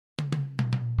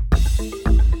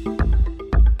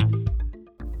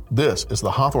This is the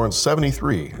Hawthorne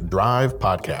 73 DRIVE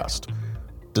podcast.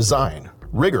 Design,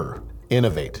 rigor,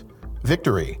 innovate,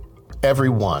 victory,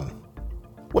 everyone.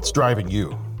 What's driving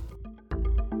you?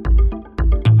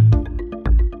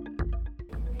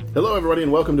 Hello, everybody,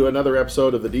 and welcome to another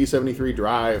episode of the D73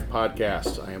 DRIVE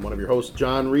podcast. I am one of your hosts,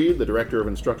 John Reed, the Director of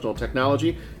Instructional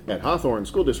Technology at Hawthorne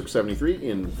School District 73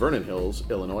 in Vernon Hills,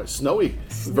 Illinois. Snowy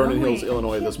Vernon Hills,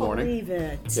 Illinois this morning. I can't believe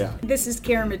it. Yeah. This is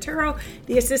Karen Maturo,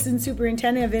 the Assistant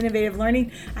Superintendent of Innovative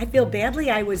Learning. I feel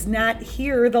badly I was not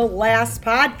here the last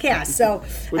podcast. So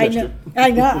I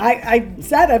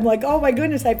said, I'm like, oh my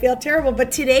goodness, I feel terrible.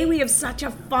 But today we have such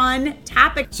a fun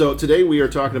topic. So today we are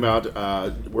talking about,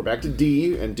 we're back to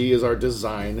D, and D is our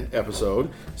design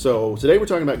episode. So today we're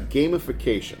talking about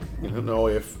gamification. I don't know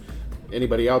if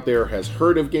anybody out there has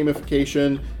heard of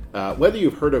gamification. Whether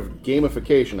you've heard of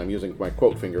gamification, I'm using my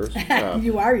quote fingers.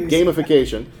 You are using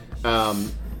gamification.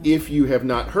 If you have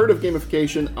not heard of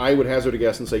gamification, I would hazard a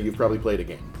guess and say you've probably played a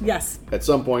game. Yes. At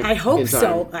some point. I hope in time,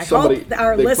 so. I hope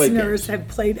our listeners have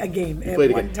played a game at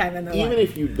one time in their life. Even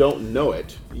if you don't know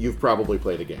it, you've probably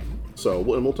played a game. So,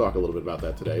 and we'll talk a little bit about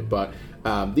that today. But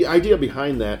the idea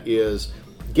behind that is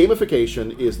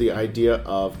gamification is the idea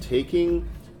of taking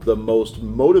the most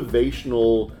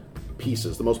motivational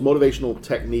pieces, the most motivational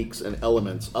techniques and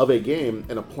elements of a game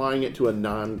and applying it to a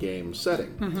non-game setting.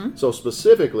 Mm-hmm. So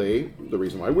specifically, the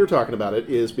reason why we're talking about it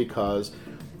is because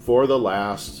for the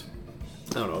last,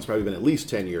 I don't know, it's probably been at least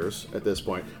 10 years at this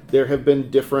point, there have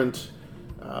been different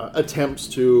attempts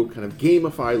to kind of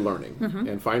gamify learning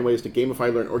and find ways to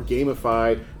gamify learning or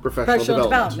gamify professional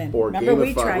development. Or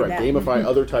gamify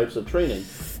other types of training.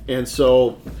 And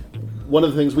so one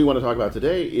of the things we want to talk about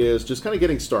today is just kind of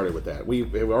getting started with that. We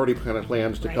have already kind of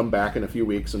planned to come back in a few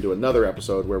weeks and do another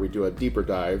episode where we do a deeper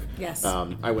dive. Yes.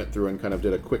 I went through and kind of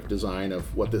did a quick design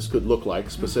of what this could look like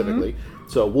specifically.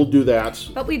 So we'll do that.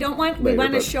 But we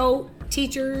want to show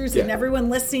teachers and everyone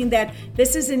listening that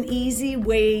this is an easy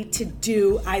way to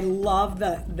do. I love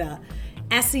the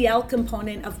SEL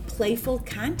component of playful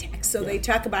context. So they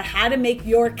talk about how to make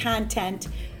your content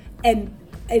and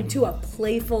into a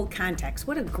playful context.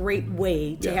 What a great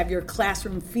way to have your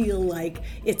classroom feel like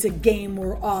it's a game.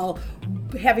 We're all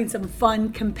having some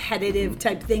fun, competitive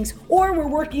type things, or we're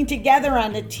working together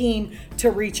on a team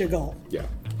to reach a goal.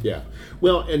 Yeah.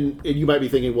 Well, and you might be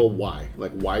thinking, well, why?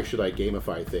 Like, why should I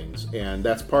gamify things? And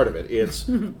that's part of it. It's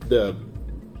think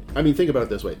about it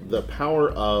this way. The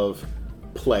power of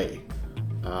play.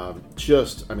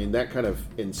 That kind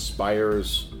of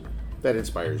inspires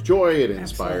joy, it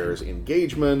inspires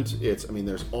engagement.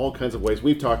 There's all kinds of ways.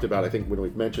 We've talked about, I think when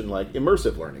we've mentioned like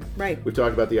immersive learning. Right. We've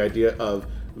talked about the idea of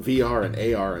VR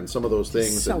and AR and some of those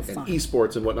things and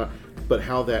esports and whatnot, but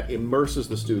how that immerses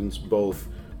the students both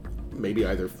maybe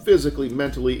either physically,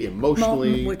 mentally,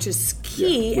 emotionally. Which is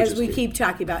key, as we keep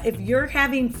talking about. If you're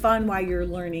having fun while you're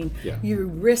learning, you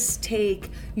risk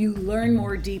take, you learn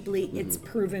more deeply. It's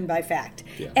proven by fact.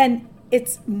 Yeah. And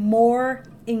it's more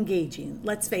engaging.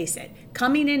 Let's face it.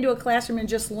 Coming into a classroom and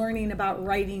just learning about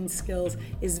writing skills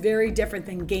is very different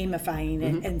than gamifying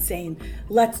it and saying,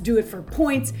 let's do it for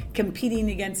points, competing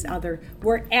against other.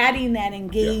 We're adding that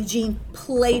engaging,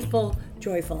 playful,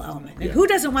 joyful element. And who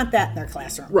doesn't want that in their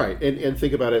classroom? Right. And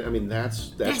think about it.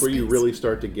 That's where you really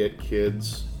start to get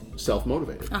kids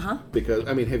self-motivated. Because,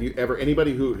 have you ever,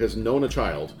 anybody who has known a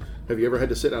child, have you ever had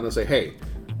to sit down and say, hey,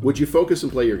 would you focus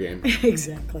and play your game?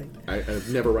 Exactly. I've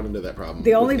never run into that problem.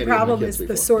 The only problem is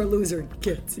the sore loser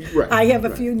kids. Right. I have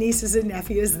a few nieces and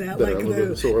nephews that like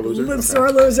the sore losers.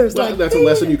 Sore losers. Well, that's a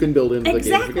lesson you can build into the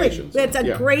gamification. So, that's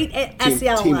a great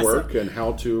SEL teamwork lesson. And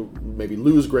how to maybe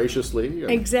lose graciously.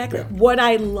 Exactly. Yeah. What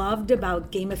I loved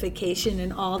about gamification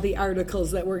and all the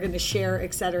articles that we're going to share,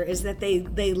 et cetera, is that they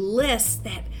list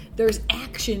that there's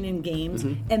action in games,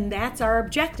 and that's our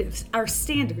objectives, our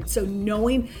standards. So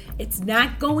knowing it's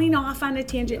not going off on a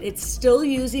tangent, it's still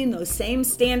using those same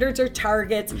standards or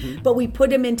targets, but we put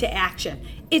them into action.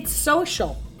 It's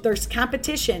social. There's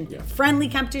competition, friendly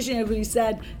competition, as we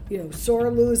said, sore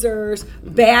losers,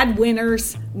 bad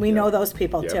winners. We know those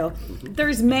people too.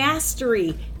 There's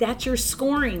mastery. That's your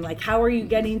scoring. Like, how are you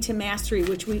getting to mastery,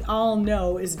 which we all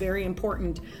know is very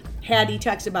important. Hattie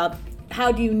talks about how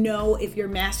do you know if you're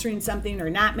mastering something or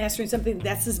not mastering something?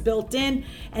 That's just built in.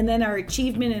 And then our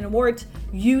achievement and awards.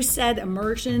 You said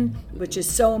immersion, which is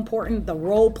so important. The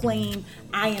role playing.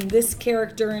 I am this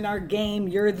character in our game.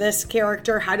 You're this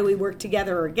character. How do we work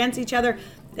together or against each other?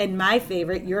 And my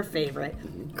favorite, your favorite,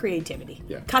 creativity.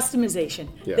 Customization.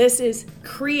 This is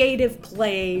creative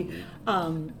play.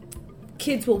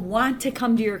 kids will want to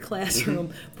come to your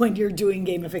classroom when you're doing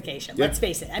gamification. Let's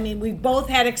face it. I mean, we both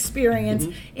had experience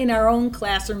in our own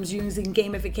classrooms using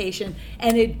gamification,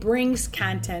 and it brings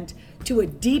content to a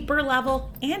deeper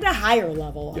level and a higher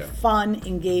level of fun,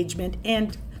 engagement,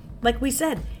 and, like we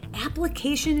said,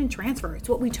 application and transfer. It's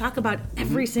what we talk about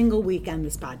every single week on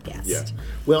this podcast. Yeah.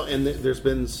 Well, and there's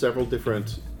been several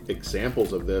different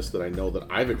examples of this that I know that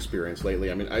I've experienced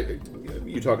lately. I mean,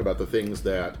 you talk about the things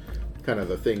that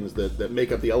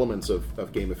make up the elements of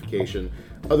gamification.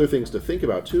 Other things to think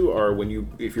about too are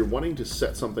if you're wanting to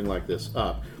set something like this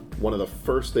up, one of the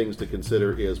first things to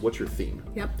consider is what's your theme.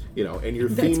 Yep. And your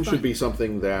theme should be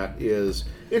something that is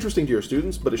interesting to your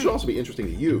students, but it should also be interesting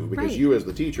to you, because you as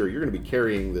the teacher, you're going to be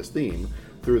carrying this theme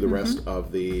through the rest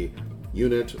of the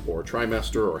unit or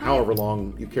trimester or however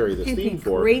long you carry this theme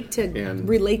for. Great to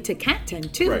relate to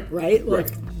content too, right?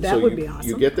 That would be awesome.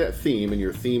 You get that theme, and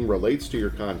your theme relates to your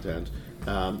content.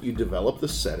 You develop the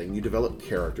setting, you develop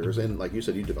characters, and like you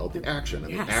said, you develop the action.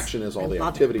 And the action is all the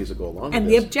activities that go along and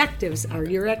with the this. objectives are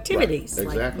your activities. Right.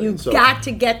 Exactly. You've got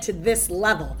to get to this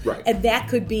level. Right. And that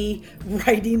could be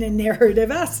writing a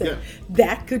narrative essay. Yeah.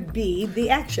 That could be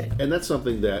the action. And that's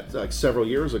something that, like, several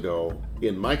years ago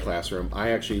in my classroom,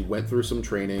 I actually went through some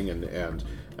training and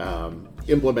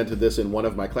implemented this in one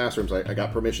of my classrooms. I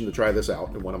got permission to try this out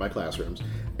in one of my classrooms,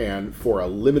 and for a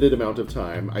limited amount of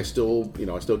time, I still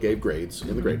gave grades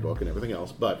in the grade book and everything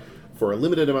else, but for a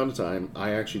limited amount of time,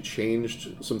 I actually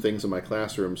changed some things in my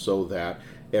classroom so that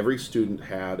every student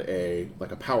had a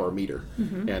power meter,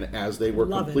 and as they were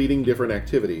completing different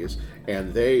activities,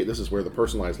 and this is where the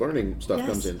personalized learning stuff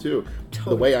comes in too.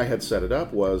 Totally. The way I had set it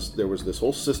up was there was this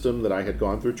whole system that I had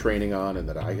gone through training on, and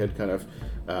that I had kind of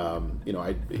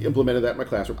I implemented that in my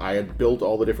classroom. I had built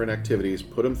all the different activities,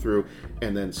 put them through,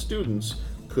 and then students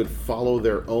could follow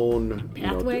their own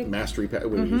mastery path.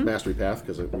 We use mastery path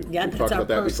because we've talked about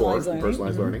that before.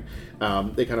 Personalized learning.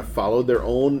 They kind of followed their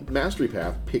own mastery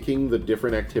path, picking the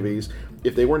different activities.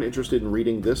 If they weren't interested in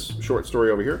reading this short story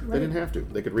over here, they didn't have to.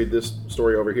 They could read this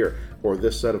story over here, or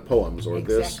this set of poems, or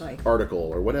this article,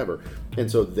 or whatever. And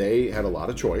so they had a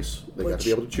lot of choice. They got to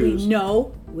be able to choose. We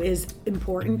know is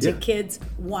important to kids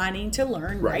wanting to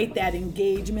learn, right? That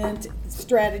engagement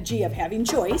strategy of having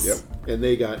choice. Yep. And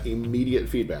they got immediate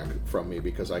feedback from me,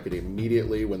 because I could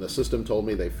immediately, when the system told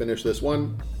me they finished this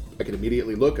one, I could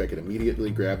immediately look. I could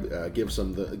immediately grab, give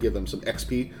them some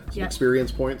XP, some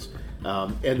experience points,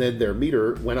 and then their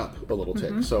meter went up a little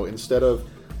tick. So instead of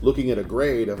looking at a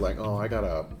grade of like, oh, I got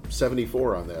a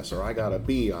 74 on this, or I got a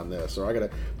B on this, or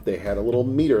they had a little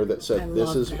meter that said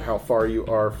this is how far you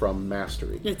are from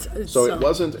mastery. So it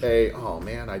wasn't oh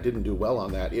man, I didn't do well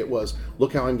on that. It was,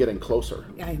 look how I'm getting closer.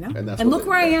 Yeah, I know. And look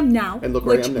where I am now. And look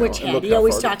where I am now. Which Hattie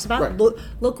always talks about. Right.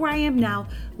 Look where I am now.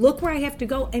 Look where I have to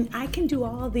go, and I can do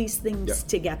all these things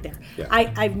to get there. Yeah.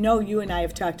 I know you and I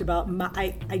have talked about.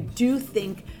 I do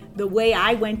think the way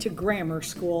I went to grammar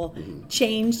school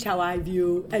changed how I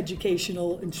view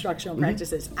educational instructional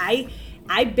practices.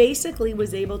 I basically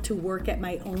was able to work at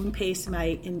my own pace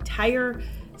my entire,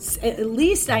 at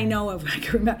least I know of, I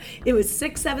can remember, it was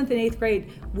 6th, 7th, and 8th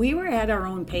grade. We were at our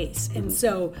own pace. And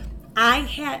so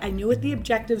I knew what the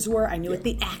objectives were. I knew what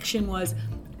the action was.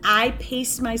 I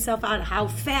paced myself out how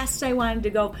fast I wanted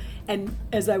to go. And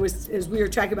as we were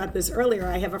talking about this earlier,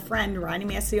 I have a friend, Ronnie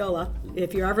Masiola.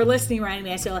 If you're ever listening, Ronnie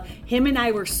Masiola, him and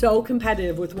I were so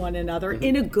competitive with one another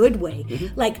in a good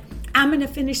way. Like, I'm going to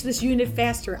finish this unit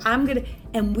faster.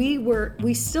 And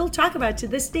we still talk about it to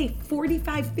this day,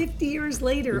 45, 50 years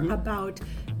later, about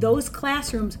those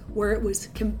classrooms where it was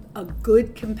a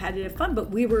good competitive fun.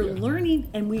 But we were learning,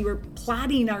 and we were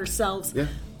plotting ourselves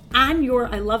on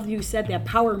I love you said that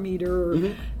power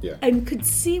meter, and could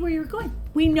see where you're going.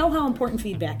 We know how important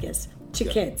feedback is to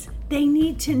kids. They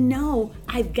need to know,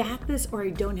 I've got this or I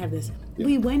don't have this.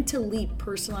 We went to LEAP,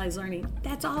 personalized learning.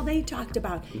 That's all they talked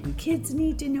about. Kids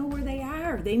need to know where they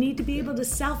are. They need to be able to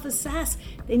self-assess.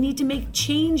 They need to make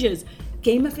changes.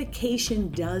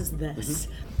 Gamification does this.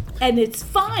 And it's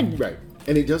fun. Right.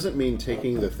 And it doesn't mean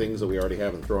taking the things that we already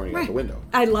have and throwing it out the window.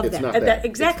 I love it's that. Not that.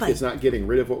 Exactly. It's not getting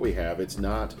rid of what we have. It's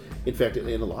not. In fact,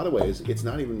 in a lot of ways, it's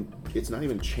not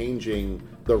even changing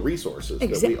the resources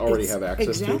that we already have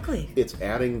access to. It's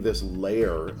adding this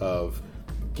layer of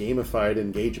gamified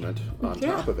engagement on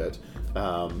top of it.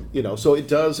 So it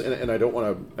does. And I don't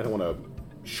want to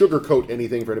sugarcoat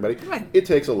anything for anybody. Right. It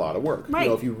takes a lot of work. Right.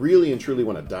 If you really and truly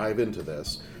want to dive into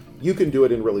this, you can do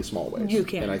it in really small ways. You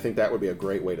can. And I think that would be a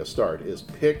great way to start, is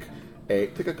pick a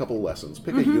couple of lessons,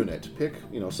 pick a unit, pick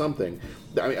something.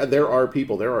 I mean, there are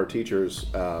teachers,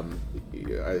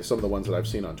 some of the ones that I've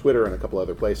seen on Twitter and a couple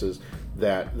other places,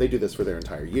 that they do this for their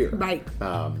entire year. Right.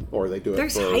 Or they do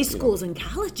There's it for... high schools and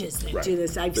colleges that do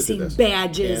this. I've seen this.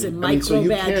 badges and micro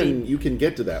badging. You can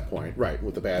get to that point, right,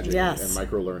 with the badging and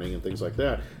micro learning and things like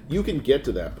that. You can get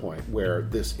to that point where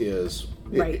this is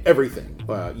everything.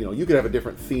 You could have a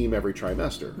different theme every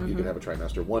trimester. You could have a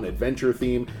trimester 1 adventure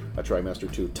theme, a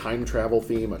trimester 2 time travel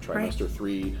theme, a trimester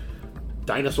 3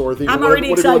 dinosaur theme. I'm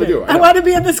already excited. I want to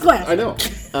be in this class. I know.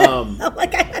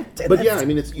 Like I have to. But yeah, I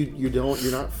mean, it's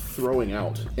you're not throwing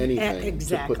out anything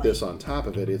to put this on top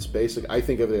of it. It's basic. I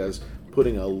think of it as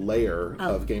putting a layer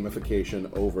of gamification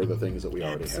over the things that we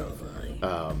already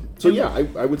have. So yeah,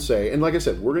 I would say, and like I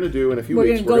said, we're going to do in a few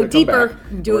weeks. We're going to go deeper,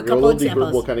 and do a couple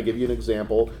examples. We'll kind of give you an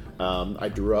example. I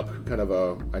drew up kind of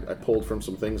I pulled from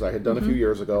some things I had done a few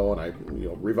years ago, and I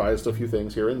revised a few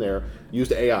things here and there.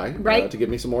 Used AI to give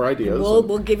me some more ideas.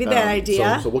 We'll give you that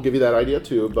idea. So we'll give you that idea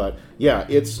too. But yeah,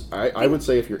 I would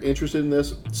say if you're interested in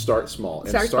this, start small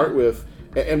and start with.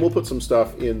 And we'll put some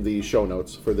stuff in the show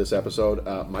notes for this episode.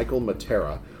 Michael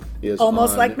Matera is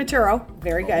almost like Maturo.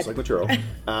 Very good. Almost like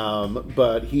Maturo.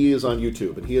 But he is on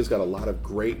YouTube, and he has got a lot of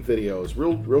great videos,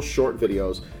 real short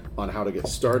videos on how to get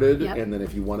started. Yep. And then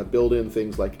if you want to build in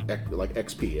things like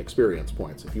XP, experience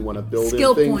points, if you want to build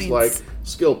in things like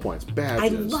skill points,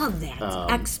 badges. I love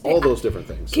that. All those different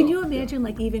things. Can you imagine,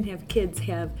 like, even have kids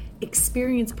have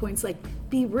experience points, like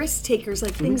be risk takers,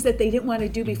 like things that they didn't want to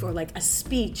do before, like a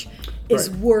speech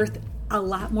is worth a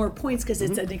lot more points because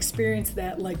it's an experience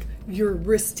that, like, you're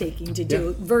risk taking to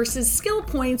do versus skill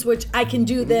points, which I can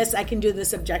do this, I can do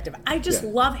this objective. I just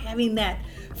love having that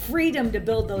freedom to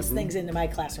build those things into my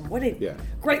classroom. What a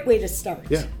great way to start.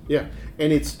 Yeah.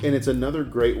 And it's another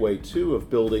great way too of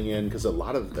building in, because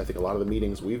I think a lot of the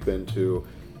meetings we've been to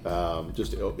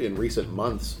just in recent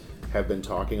months have been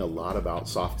talking a lot about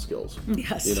soft skills.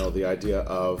 Yes. The idea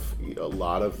of a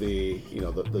lot of the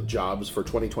jobs for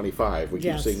 2025. We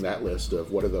keep seeing that list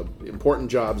of what are the important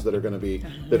jobs that are going to be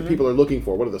that people are looking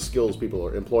for. What are the skills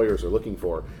employers are looking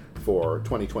for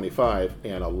 2025?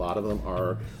 And a lot of them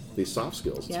are these soft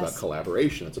skills. It's about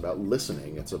collaboration. It's about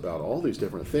listening. It's about all these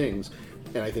different things.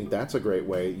 And I think that's a great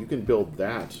way. You can build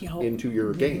that into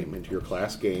your game, into your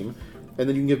class game. And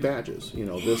then you can give badges.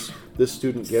 This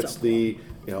student gets the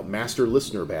master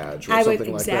listener badge or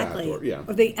something like that.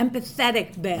 Or the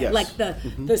empathetic badge, like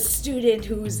the student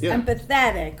who's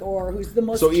empathetic or who's the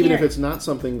most. So even if it's not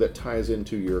something that ties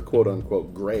into your quote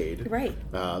unquote grade,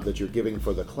 that you're giving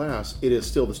for the class, it is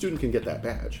still the student can get that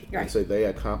badge and say they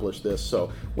accomplished this.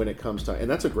 So when it comes time,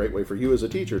 and that's a great way for you as a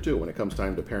teacher too. When it comes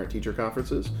time to parent-teacher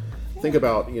conferences, think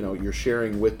about you're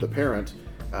sharing with the parent.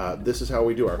 This is how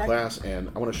we do our class,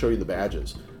 and I want to show you the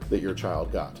badges that your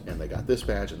child got. And they got this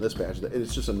badge and this badge.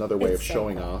 It's just another way of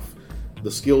showing off the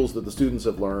skills that the students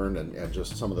have learned and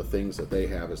just some of the things that they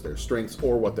have as their strengths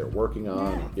or what they're working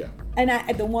on.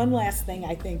 And the one last thing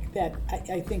I think that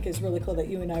I think is really cool that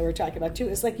you and I were talking about too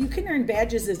is, like, you can earn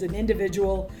badges as an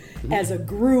individual, as a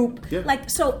group. Like,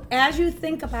 so as you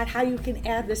think about how you can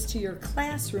add this to your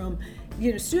classroom,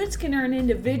 students can earn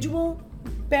individual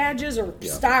badges or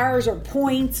stars or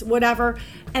points, whatever.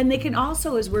 And they can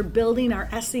also, as we're building our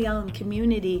SEL and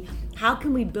community, how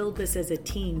can we build this as a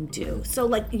team too? So,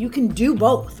 like, you can do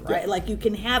both, right? Like, you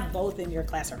can have both in your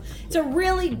classroom. It's a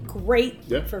really great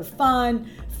for fun,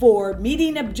 for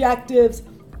meeting objectives,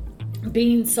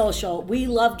 being social. We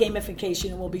love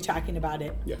gamification, and we'll be talking about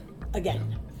it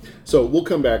again. So we'll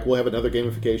come back. We'll have another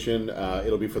gamification.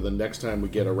 It'll be for the next time we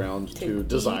get around to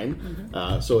design.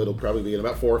 So it'll probably be in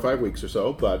about 4 or 5 weeks or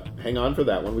so. But hang on for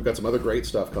that one. We've got some other great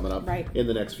stuff coming up in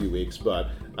the next few weeks. But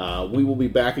we will be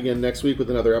back again next week with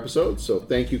another episode. So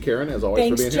thank you, Karen, as always,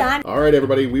 for being here. All right,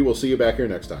 everybody. We will see you back here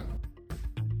next time.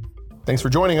 Thanks for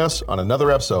joining us on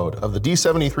another episode of the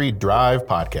D73 DRIVE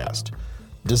podcast.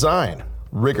 Design,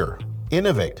 rigor,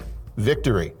 innovate,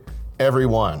 victory,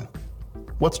 everyone.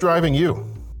 What's driving you?